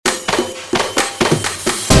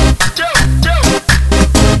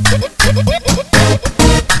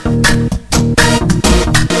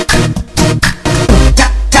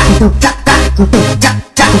É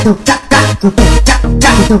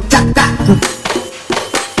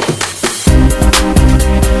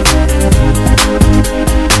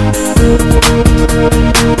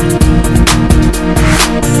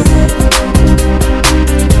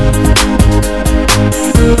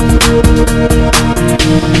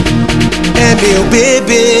meu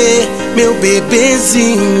bebê, meu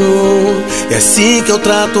bebezinho. É assim que eu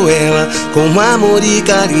trato ela, com amor e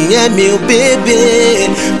carinho. É meu bebê,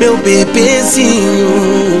 meu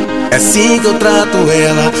bebezinho. É assim que eu trato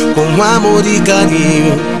ela, com amor e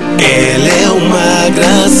carinho. Ela é uma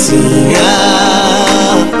gracinha,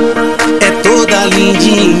 é toda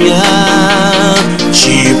lindinha,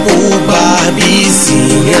 tipo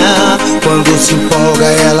Barbiezinha. Quando se empolga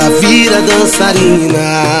ela vira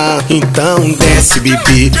dançarina. Então desce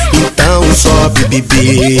bebê, então sobe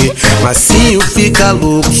bebê. Marcinho fica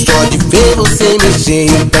louco só de ver você mexer.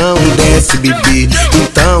 Então desce bebê,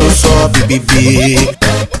 então sobe bebê.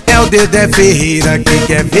 É o Dede Ferreira que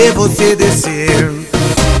quer ver você descer.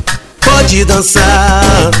 Pode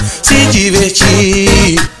dançar, se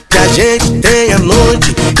divertir, que a gente tem a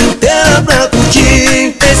noite inteira pra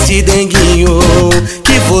curtir. Esse denguinho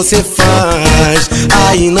que você faz,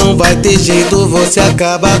 aí não vai ter jeito, você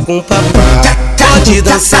acaba com o papai. Pode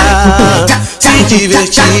dançar, se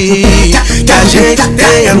divertir, que a gente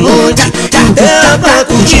tem a noite inteira pra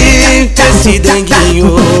curtir. Esse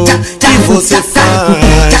denguinho que você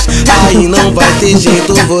faz, aí não vai ter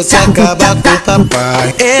jeito, você acaba com o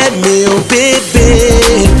papai. É meu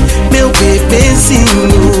bebê, meu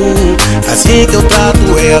bebezinho. Assim que eu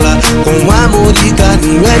trato ela, com amor e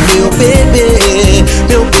carinho. É meu bebê,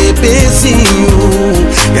 meu bebezinho.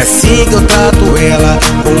 É assim que eu trato ela,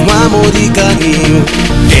 com amor e carinho.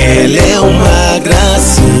 Ela é uma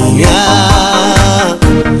gracinha,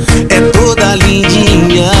 é toda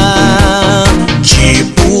lindinha,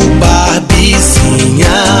 tipo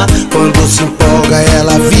Barbiezinha. Quando se empolga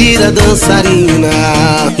ela vira dançarina.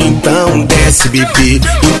 Então desce bebê,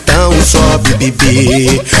 então sobe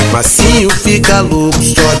bebê. Marcinho fica louco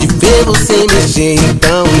só de ver você mexer.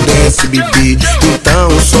 Então desce bebê, então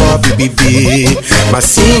sobe bebê.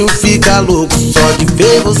 Marcinho fica louco só de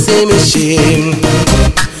ver você mexer.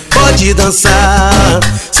 Pode dançar,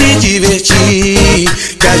 se divertir,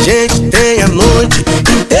 que a gente tem a noite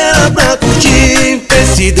inteira pra curtir.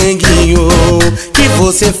 Esse denguinho que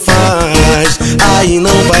você faz, aí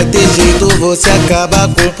não vai ter jeito, você acaba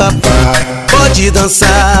com o papai. Pode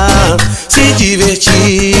dançar, se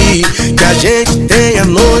divertir, que a gente tem a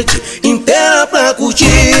noite inteira pra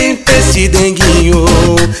curtir. Esse denguinho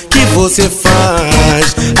que você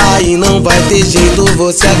faz, aí não vai ter jeito,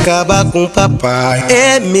 você acaba com o papai.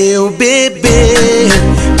 É meu bebê,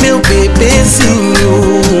 meu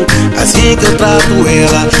bebezinho. Assim que eu trato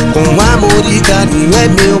ela, com amor e carinho. É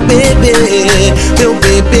meu bebê, meu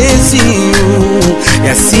bebezinho.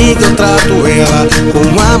 É assim que eu trato ela,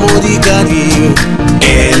 com amor e carinho.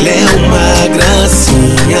 Ela é uma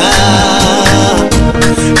gracinha,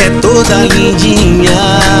 é toda lindinha,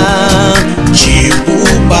 tipo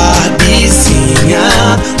Barbiezinha.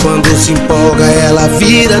 Quando se empolga ela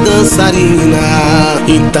vira dançarina.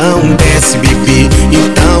 Então desce bebê,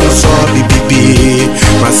 então sobe bebê.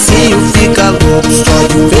 Marcinho fica louco só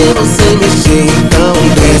de ver você mexer. Então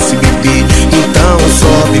desce bebê, então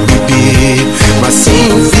sobe bebê.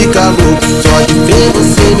 Marcinho fica louco só de ver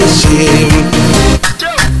você mexer.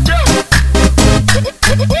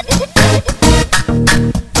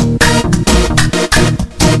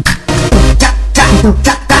 Tchau, tchau,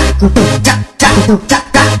 tchau, tchau, tchau, tchau, tchau,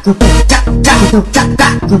 tchau, tchau, tchau,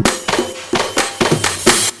 tchau.